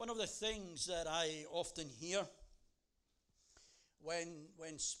the things that I often hear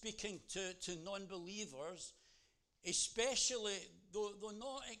when speaking to non-believers, especially, though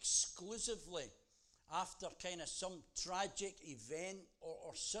not exclusively, after kind of some tragic event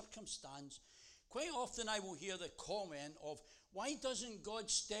or circumstance, quite often I will hear the comment of, why doesn't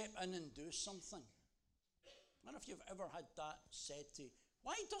God step in and do something? I don't know if you've ever had that said to you.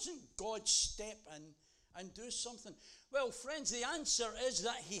 Why doesn't God step in and do something? Well, friends, the answer is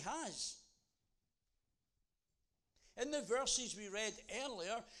that he has. In the verses we read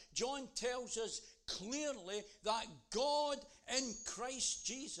earlier, John tells us clearly that God in Christ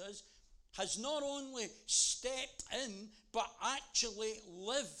Jesus has not only stepped in, but actually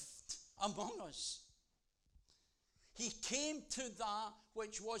lived among us. He came to that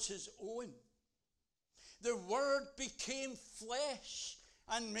which was his own. The Word became flesh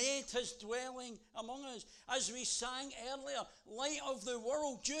and made his dwelling among us. As we sang earlier, light of the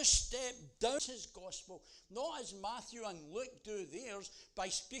world just stepped down his gospel, not as Matthew and Luke do theirs by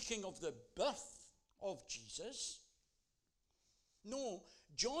speaking of the birth of Jesus. No,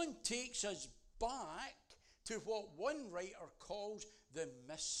 John takes us back to what one writer calls the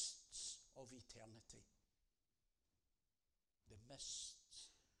mists of eternity. The mists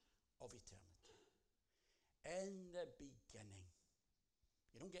of eternity. In the beginning.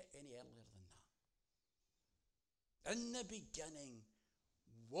 You don't get any earlier than that. In the beginning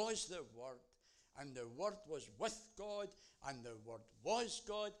was the Word, and the Word was with God, and the Word was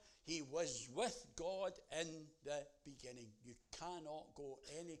God. He was with God in the beginning. You cannot go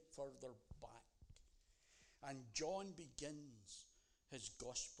any further back. And John begins his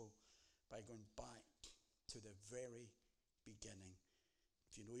gospel by going back to the very beginning.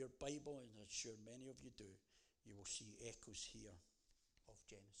 If you know your Bible, and I'm sure many of you do, you will see echoes here of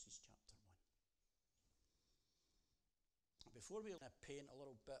Genesis chapter 1. Before we paint a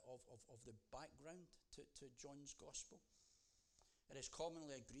little bit of the background to John's gospel, it is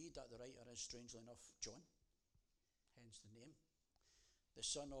commonly agreed that the writer is, strangely enough, John, hence the name, the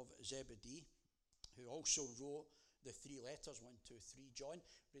son of Zebedee, who also wrote the three letters, 1, 2, 3 John.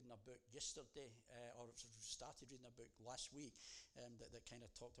 Reading a book yesterday, or started reading a book last week, that kind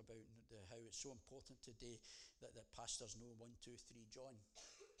of talked about how it's so important today that pastors know 1, 2, 3 John,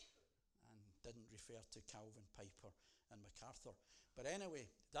 and didn't refer to Calvin, Piper and MacArthur. But anyway,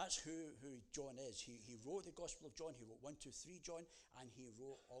 that's who John is. He wrote the Gospel of John, he wrote 1, 2, 3 John, and he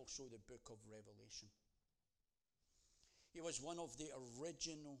wrote also the book of Revelation. He was one of the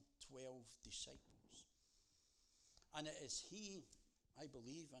original 12 disciples. And it is he, I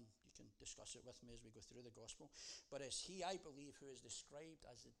believe, and you can discuss it with me as we go through the gospel, but it's he, I believe, who is described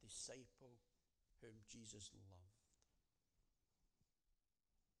as the disciple whom Jesus loved.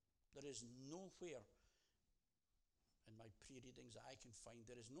 There is nowhere in my pre-readings that I can find,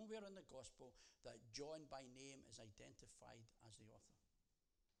 there is nowhere in the gospel that John by name is identified as the author.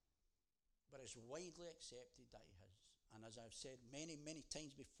 But it's widely accepted that he is. And as I've said many, many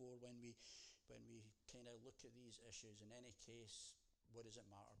times before, when we kind of look at these issues, in any case, what does it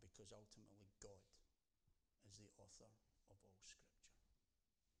matter? Because ultimately God is the author of all Scripture.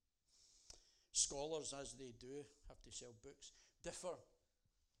 Scholars, as they do, have to sell books, differ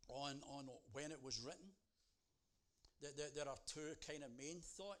on when it was written. There are two kind of main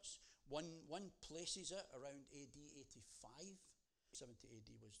thoughts. One places it around AD 85. 70 AD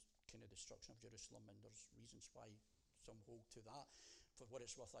was kind of destruction of Jerusalem, and there's reasons why some hold to that. For what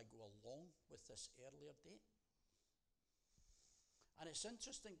it's worth, I go along with this earlier date. And it's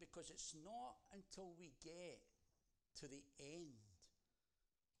interesting because it's not until we get to the end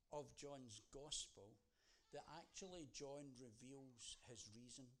of John's gospel that actually John reveals his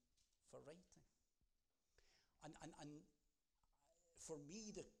reason for writing. And for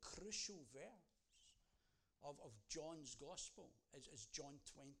me, the crucial verse of John's gospel is John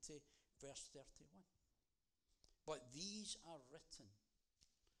 20, verse 31. But these are written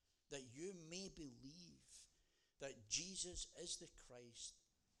that you may believe that Jesus is the Christ,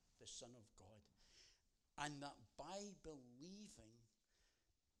 the Son of God, and that by believing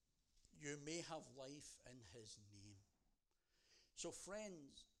you may have life in his name. So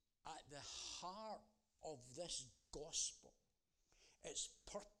friends, at the heart of this gospel, its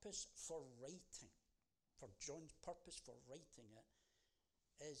purpose for writing, for John's purpose for writing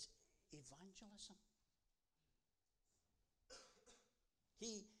it, is evangelism.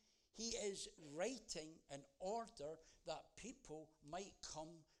 He is writing in order that people might come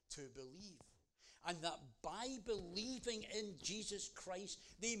to believe. And that by believing in Jesus Christ,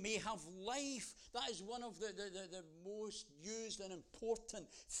 they may have life. That is one of the most used and important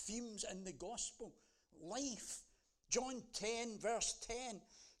themes in the gospel. Life. John 10, verse 10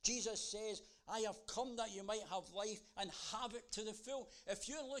 Jesus says, I have come that you might have life and have it to the full. If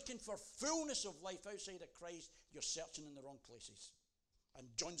you're looking for fullness of life outside of Christ, you're searching in the wrong places. And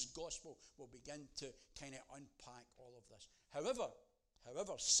John's gospel will begin to kind of unpack all of this. However,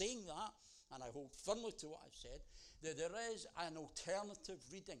 saying that, and I hold firmly to what I've said, that there is an alternative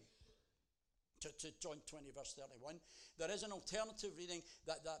reading to John 20 verse 31. There is an alternative reading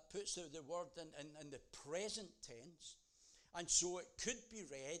that puts the word in the present tense. And so it could be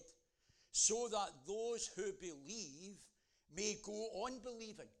read, so that those who believe may go on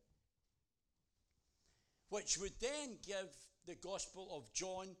believing. Which would then give the Gospel of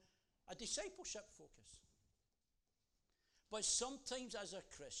John a discipleship focus. But sometimes as a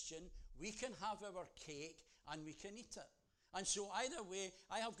Christian, we can have our cake and we can eat it. And so either way,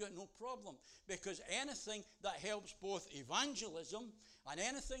 I have got no problem, because anything that helps both evangelism and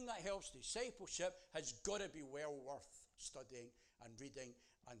anything that helps discipleship has got to be well worth studying and reading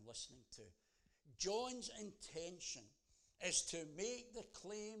and listening to. John's intention is to make the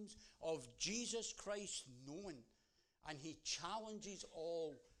claims of Jesus Christ known, and he challenges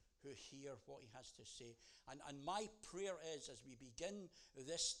all who hear what he has to say. And my prayer is, as we begin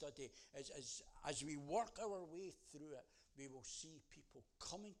this study, as we work our way through it, we will see people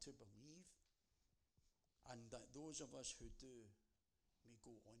coming to believe, and that those of us who do may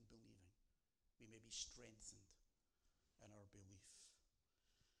go on believing. We may be strengthened in our belief.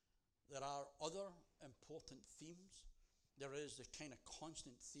 There are other important themes. There is the kind of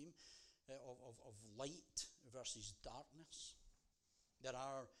constant theme of light versus darkness. There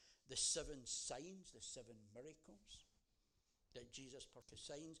are the 7 signs, the 7 miracles that Jesus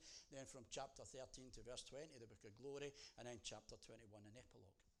signs. Then from chapter 13 to verse 20, the book of glory, and then chapter 21, an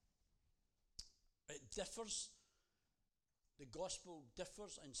epilogue. It differs. The gospel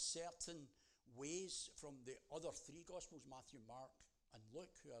differs in certain ways from the other 3 gospels, Matthew, Mark, and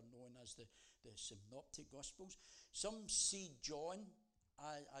Luke, who are known as the synoptic gospels. Some see John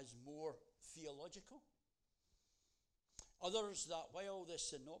as more theological. Others that while the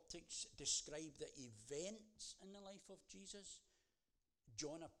synoptics describe the events in the life of Jesus,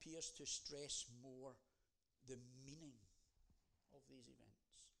 John appears to stress more the meaning of these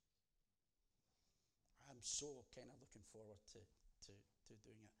events. I'm so kind of looking forward to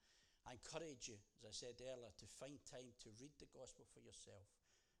doing it. I encourage you, as I said earlier, to find time to read the gospel for yourself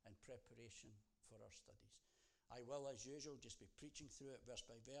in preparation for our studies. I will, as usual, just be preaching through it verse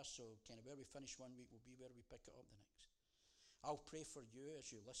by verse, so kind of where we finish one week will be where we pick it up the next. I'll pray for you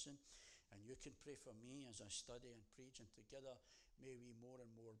as you listen, and you can pray for me as I study and preach, and together may we more and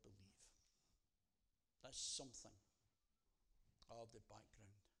more believe. That's something of the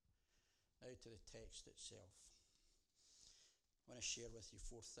background. Now to the text itself. I want to share with you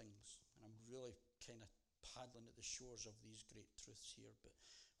 4 things, and I'm really kind of paddling at the shores of these great truths here, but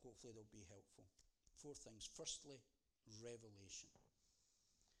hopefully they'll be helpful. 4 things. Firstly, revelation.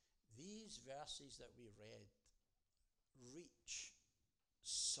 These verses that we read reach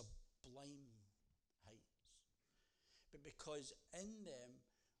sublime heights, but because in them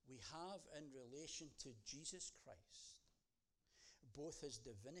we have, in relation to Jesus Christ, both his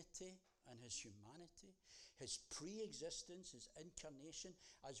divinity and his humanity, his pre-existence, his incarnation,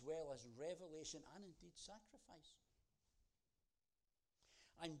 as well as revelation and indeed sacrifice.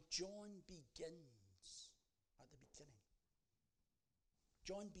 And John begins at the beginning.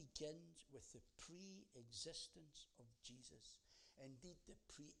 John begins with the pre-existence of Jesus, indeed the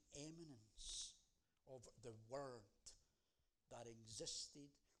preeminence of the Word that existed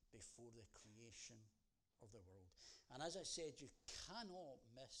before the creation of the world. And as I said, you cannot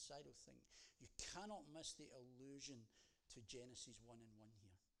miss, I don't think, you cannot miss the allusion to Genesis 1 and 1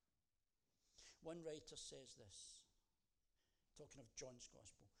 here. One writer says this, talking of John's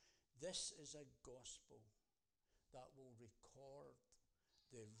gospel: this is a gospel that will record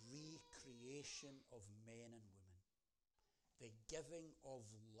the recreation of men and women, the giving of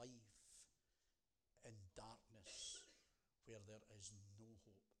life in darkness where there is no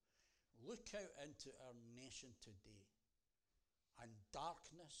hope. Look out into our nation today, and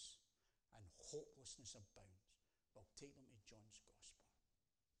darkness and hopelessness abounds. Well, take them to John's gospel.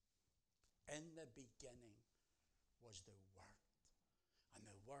 In the beginning was the Word, and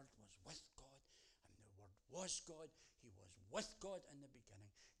the Word was with God, and the Word was God. He was with God in the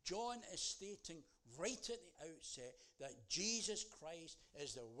beginning. John is stating right at the outset that Jesus Christ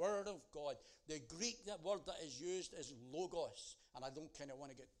is the Word of God. The Greek word that is used is logos, and I don't kind of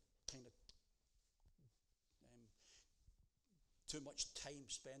want to get too much time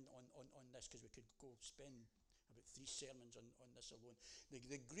spent on this, because we could go spend about 3 sermons on this alone.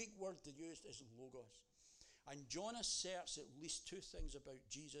 The Greek word used is logos. And John asserts at least two things about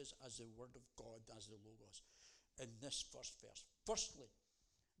Jesus as the Word of God, as the Logos, in this first verse. Firstly,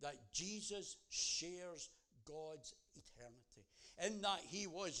 that Jesus shares God's eternity, in that he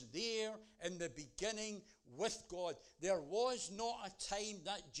was there in the beginning with God. There was not a time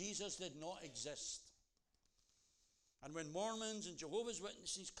that Jesus did not exist. And when Mormons and Jehovah's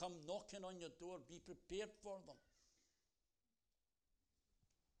Witnesses come knocking on your door, be prepared for them.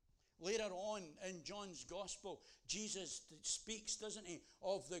 Later on in John's Gospel, Jesus speaks, doesn't he,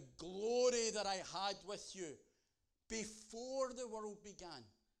 of the glory that I had with you before the world began.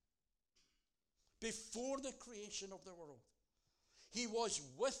 Before the creation of the world. He was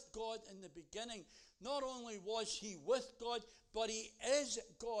with God in the beginning. Not only was he with God, but he is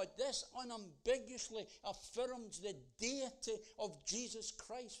God. This unambiguously affirms the deity of Jesus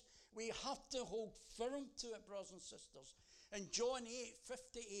Christ. We have to hold firm to it, brothers and sisters. In John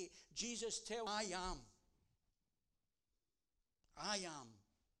 8:58, Jesus tells, I am. I am.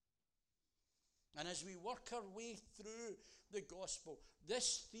 And as we work our way through the gospel,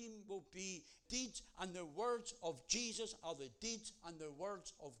 this theme will be deeds and the words of Jesus are the deeds and the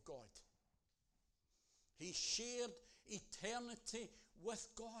words of God. He shared eternity with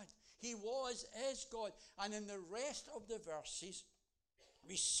God. He is God. And in the rest of the verses,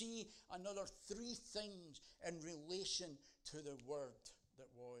 we see another three things in relation to the word that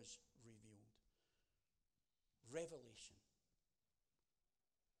was revealed. Revelation.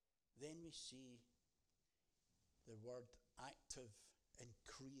 Then we see the word active in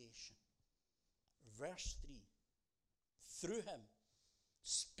creation. Verse 3. Through him,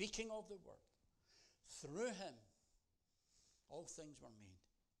 speaking of the word, through him, all things were made.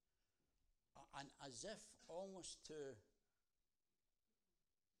 And as if almost to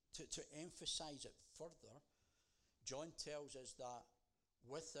emphasize it further, John tells us that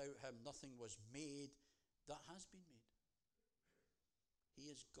without him nothing was made that has been made. He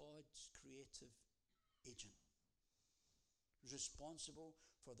is God's creative agent, responsible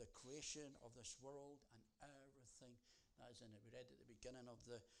for the creation of this world and everything that is in it. We read at the beginning of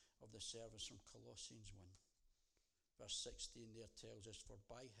the service from Colossians 1. Verse 16 there tells us, for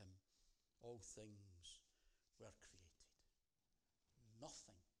by him all things were created.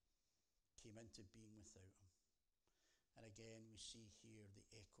 Nothing came into being without him. And again we see here the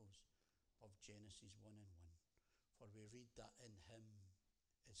echoes of Genesis 1 and 1. For we read that in him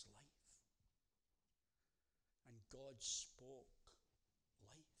is life. And God spoke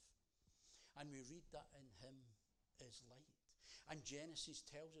life. And we read that in him is light. And Genesis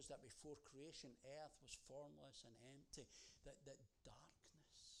tells us that before creation, earth was formless and empty, that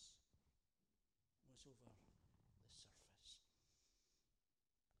darkness was over the surface.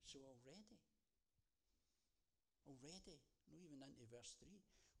 So already, not even into verse 3,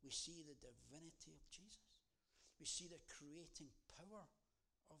 we see the divinity of Jesus. We see the creating power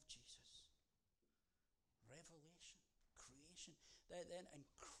of Jesus. Revelation, creation. Then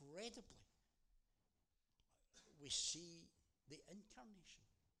incredibly, we see the incarnation.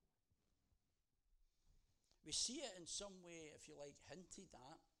 We see it in some way, if you like, hinted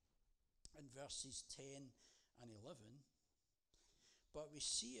at in verses 10 and 11. But we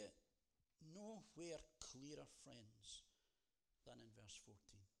see it nowhere clearer, friends, than in verse 14.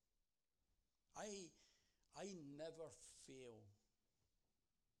 I never fail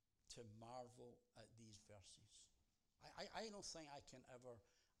to marvel at these verses. I don't think I can ever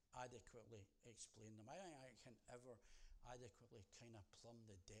adequately explain them. I don't think I can ever adequately kind of plumb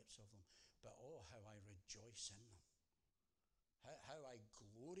the depths of them. But oh, how I rejoice in them. How I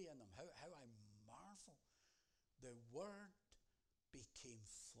glory in them. How I marvel. The Word became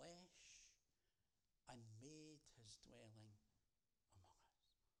flesh and made his dwelling among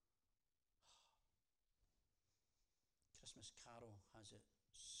us. Christmas Carol has it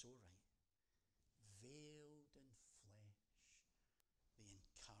so right. Veiled in flesh, the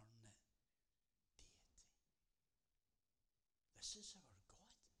incarnate deity. This is our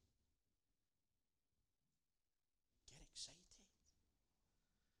God. Get excited.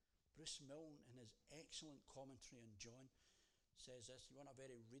 Bruce Milne, in his excellent commentary on John, says this. You want a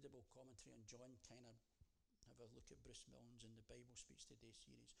very readable commentary on John? Kind of have a look at Bruce Milne's in the Bible Speaks Today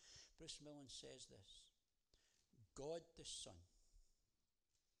series. Bruce Milne says this. God the Son,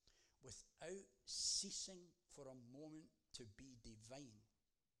 without ceasing for a moment to be divine,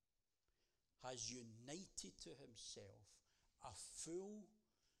 has united to himself a full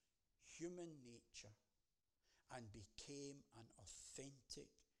human nature and became an authentic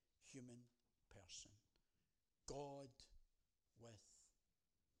human person. God with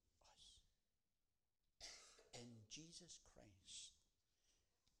us. In Jesus Christ,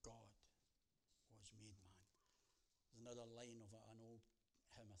 God was made man. another line of an old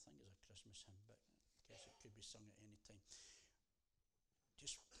hymn. I think it's a Christmas hymn, but I guess it could be sung at any time.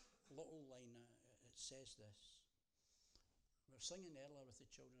 Just a little line, it says this. We were singing earlier with the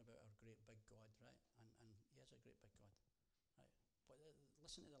children about our great big God, right? And he is a great big God, right? But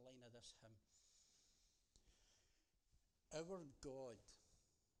listen to the line of this hymn. Our God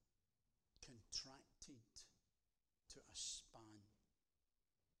contracted to a span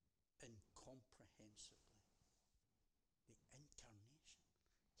incomprehensibly. The incarnation.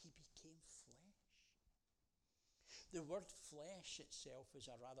 He became flesh. The word flesh itself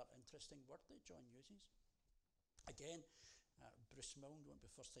is a rather interesting word that John uses. Again, Bruce Milne won't be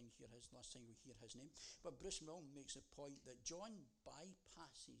the first time you hear his, last time we hear his name, but Bruce Milne makes a point that John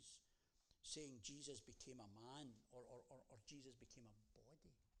bypasses saying Jesus became a man or Jesus became a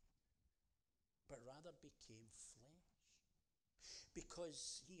body, but rather became flesh.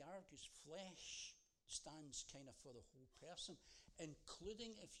 Because he argues flesh stands kind of for the whole person,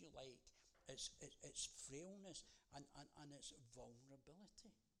 including, if you like, its frailness and its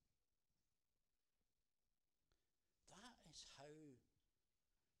vulnerability. That is how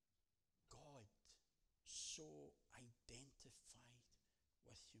God so identified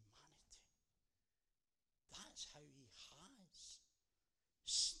with humanity. That's how he has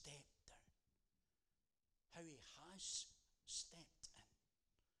stepped down. How he has stepped in.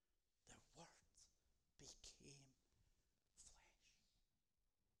 The Word became flesh.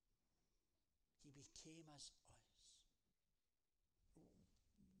 He became as us.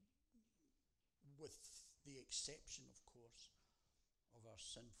 With the exception, of course, of our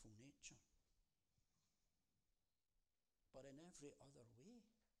sinful nature. But in every other way,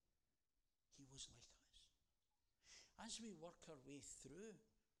 he was like us. As we work our way through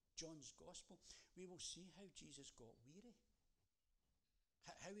John's Gospel, we will see how Jesus got weary,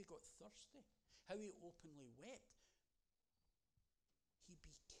 how he got thirsty, how he openly wept. He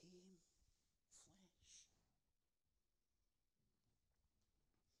became flesh.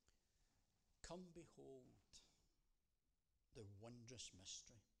 Come behold the wondrous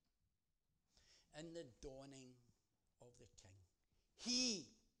mystery. In the dawning of the King, he,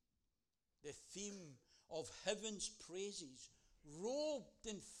 the theme of heaven's praises, robed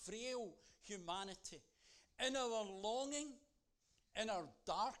in frail humanity. In our longing, in our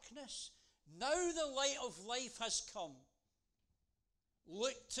darkness, now the light of life has come.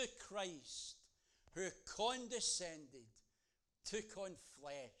 Look to Christ, who condescended, took on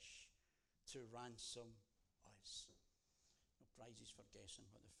flesh to ransom us. No prizes for guessing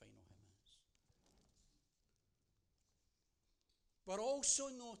what the final hymn is. But also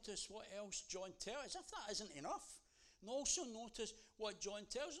notice what else John tells, as if that isn't enough. And also notice what John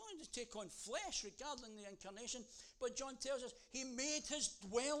tells us, not only to take on flesh regarding the incarnation, but John tells us he made his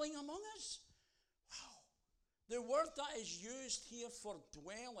dwelling among us. Wow. The word that is used here for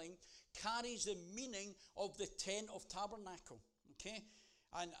dwelling carries the meaning of the tent of tabernacle. Okay?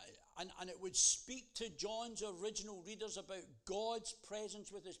 And it would speak to John's original readers about God's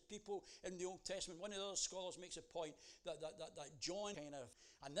presence with his people in the Old Testament. One of the other scholars makes a point that John kind of,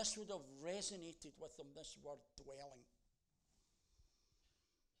 and this would have resonated with them, this word dwelling.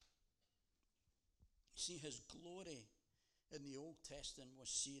 You see, his glory in the Old Testament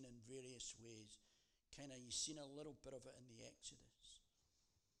was seen in various ways. You've seen a little bit of it in the Exodus.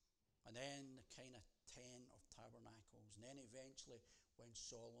 And then the kind of tent of tabernacles. And then eventually when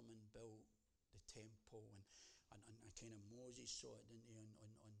Solomon built the temple and kind of Moses saw it, didn't he,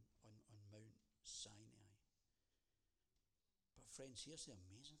 on Mount Sinai. But friends, here's the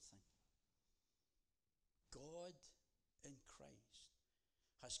amazing thing. God in Christ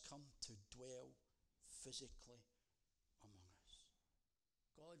has come to dwell physically among us.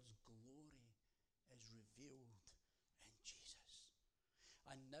 God's glory is revealed in Jesus.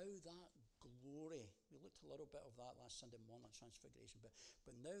 And now that glory, we looked a little bit of that last Sunday morning at Transfiguration, but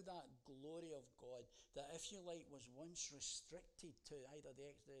now that glory of God, that if you like was once restricted to either the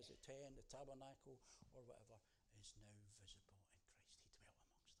Exodus, the tent, the tabernacle, or whatever, is now visible in Christ. He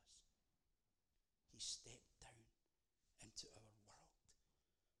dwelt amongst us. He stepped down into our world.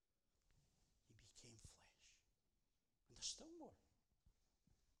 He became flesh. And there's still more.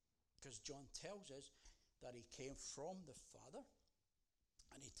 Because John tells us that he came from the Father.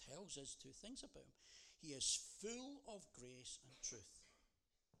 And he tells us two things about him. He is full of grace and truth.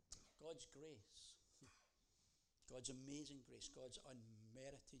 God's grace. God's amazing grace. God's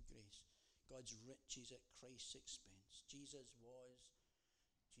unmerited grace. God's riches at Christ's expense. Jesus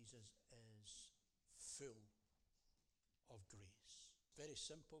is full of grace. Very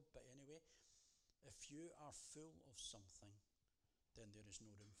simple, but anyway, if you are full of something, then there is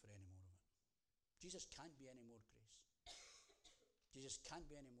no room for any more of it. Jesus can't be any more grace. Jesus can't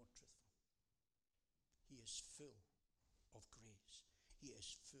be any more truthful. He is full of grace. He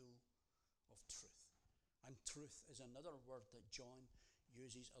is full of truth. And truth is another word that John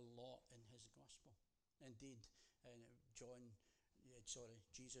uses a lot in his gospel. Indeed,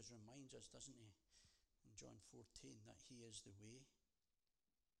 Jesus reminds us, doesn't he, in John 14, that he is the way,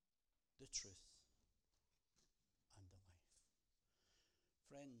 the truth, and the life.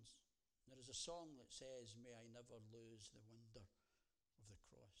 Friends, there is a song that says, "May I never lose the wonder of the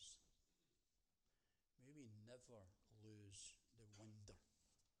cross." May we never lose the wonder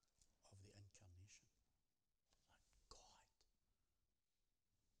of the incarnation. That God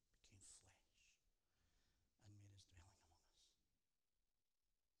became flesh and made his dwelling among us.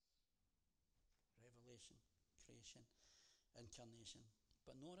 Revelation, creation, incarnation.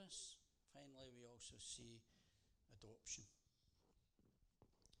 But notice, finally, we also see adoption.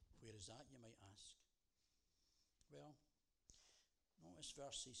 Where is that, you might ask? Well, notice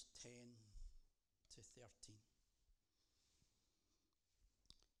verses 10 to 13.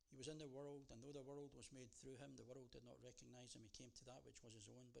 He was in the world, and though the world was made through him, the world did not recognize him. He came to that which was his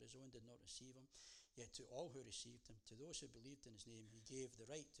own, but his own did not receive him. Yet to all who received him, to those who believed in his name, he gave the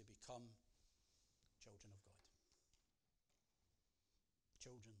right to become children of God.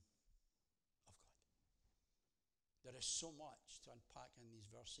 Children of God. There is so much to unpack in these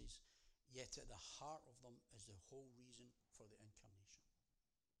verses, yet at the heart of them is the whole reason for the incarnation.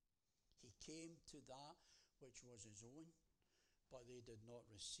 He came to that which was his own, but they did not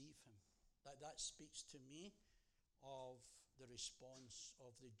receive him. That speaks to me of the response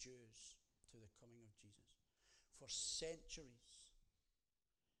of the Jews to the coming of Jesus. For centuries,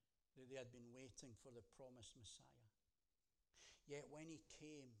 they had been waiting for the promised Messiah. Yet when he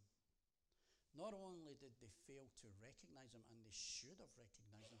came, not only did they fail to recognize him, and they should have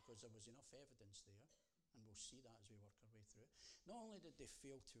recognized him because there was enough evidence there, and we'll see that as we work our way through it. Not only did they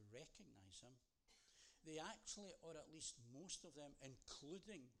fail to recognize him, they actually, or at least most of them,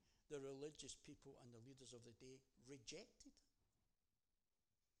 including the religious people and the leaders of the day, rejected him.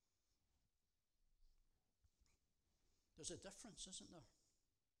 There's a difference, isn't there?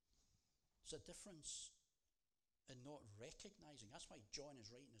 There's a difference in not recognizing. That's why John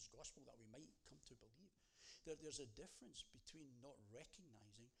is writing his gospel, that we might come to believe. There's a difference between not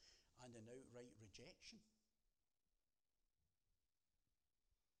recognizing and an outright rejection.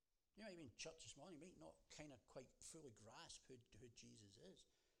 You might be in church this morning, you might not kind of quite fully grasp who Jesus is.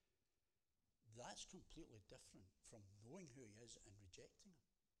 That's completely different from knowing who he is and rejecting him.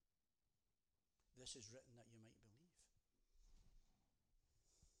 This is written that you might believe.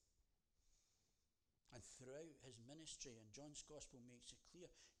 And throughout his ministry, and John's gospel makes it clear,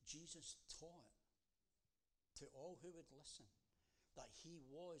 Jesus taught to all who would listen that he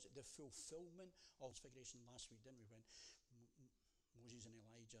was the fulfillment of Transfiguration last week, didn't we? When Moses and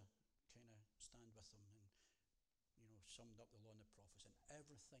Elijah kind of stand with him and, summed up the law and the prophets, and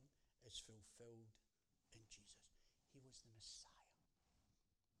everything is fulfilled in Jesus. He was the Messiah.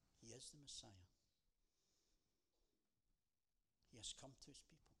 He is the Messiah. He has come to his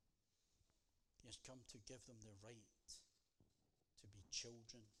people. He has come to give them the right to be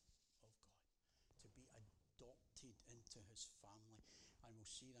children of God, to be adopted into his family. And we'll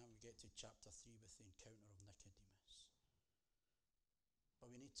see that when we get to chapter 3 with the encounter of Nicodemus.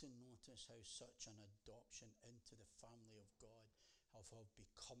 But we need to notice how such an adoption into the family of God, of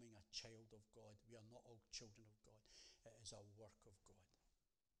becoming a child of God, we are not all children of God. It is a work of God.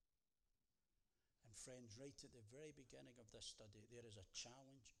 And friends, right at the very beginning of this study, there is a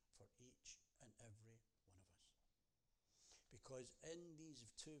challenge for each and every one of us. Because in these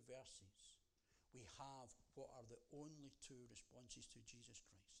two verses, we have what are the only two responses to Jesus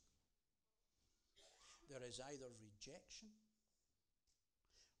Christ. There is either rejection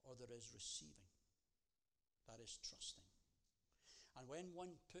or there is receiving. That is trusting. And when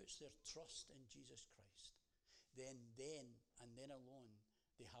one puts their trust in Jesus Christ, then and then alone,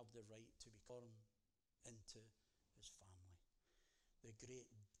 they have the right to be born into his family. The great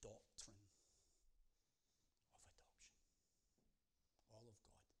doctrine of adoption. All of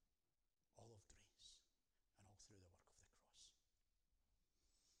God, all of grace, and all through the work of the cross.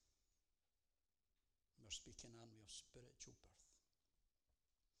 We're speaking, aren't we, of spiritual birth.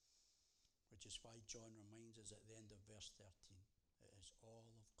 Which is why John reminds us at the end of verse 13, it is all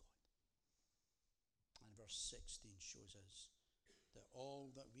of God. And verse 16 shows us that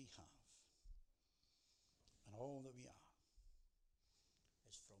all that we have and all that we are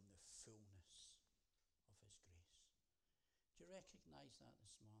is from the fullness of his grace. Do you recognize that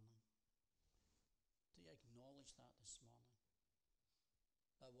this morning? Do you acknowledge that this morning?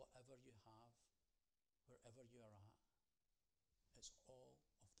 That whatever you have, wherever you are at, It's all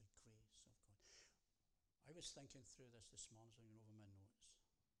of the grace of God. I was thinking through this morning, so over my notes.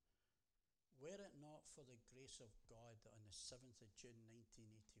 Were it not for the grace of God that on the 7th of June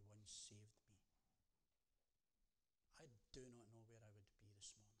 1981 saved me, I do not know where I would be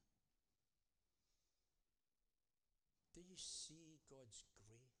this morning. Do you see God's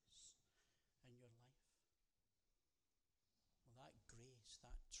grace in your life? Well, that grace,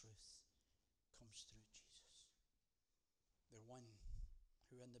 that truth, comes through Jesus. The one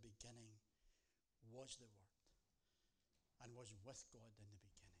who in the beginning was the Word and was with God in the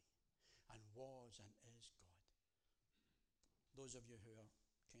beginning and was and is God. Those of you who are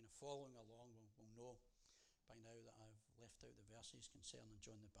kind of following along will know by now that I've left out the verses concerning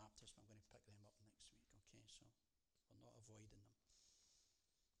John the Baptist. I'm going to pick them up next week, okay? So we're not avoiding them.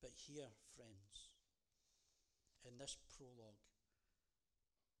 But here, friends, in this prologue,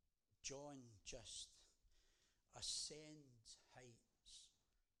 John just ascends heights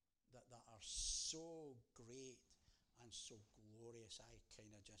that are so great and so glorious, I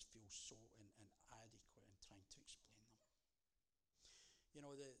kind of just feel so inadequate in trying to explain them. You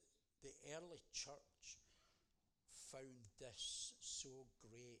know, the early church found this so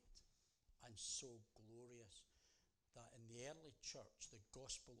great and so glorious that in the early church, the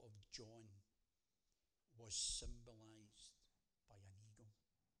Gospel of John was symbolized by an eagle.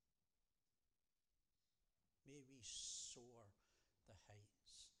 May we soar the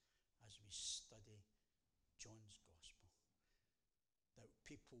heights as we study John's Gospel, that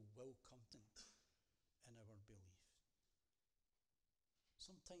people will come to in our belief.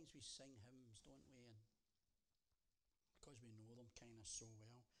 Sometimes we sing hymns, don't we, and because we know them kind of so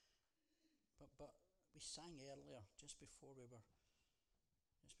well. But we sang earlier, just before we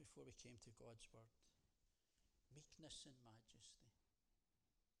came to God's Word, meekness and majesty,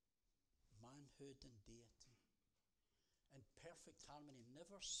 manhood and deity, in perfect harmony.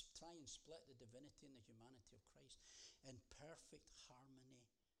 Never try and split the divinity and the humanity of Christ. In perfect harmony,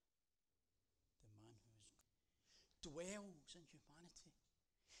 the man who is dwells in humanity,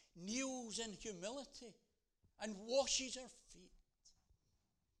 kneels in humility, and washes our feet.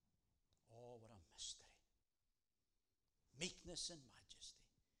 Oh, what a mystery. Meekness and majesty.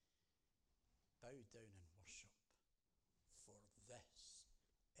 Bow down and worship, for this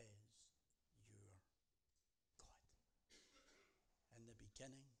is your God. In the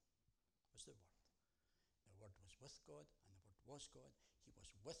beginning was the Word. The Word was with God, and the Word was God. He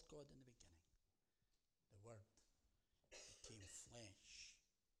was with God in the beginning. The Word became flesh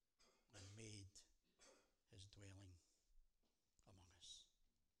and made his dwelling among us.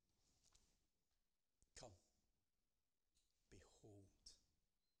 Come, behold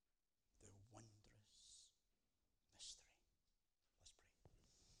the wondrous mystery. Let's pray.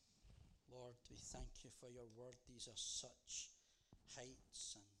 Lord, we thank you for your word. These are such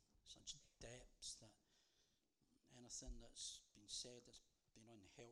heights and such depths that anything that's been said that's been unhelpful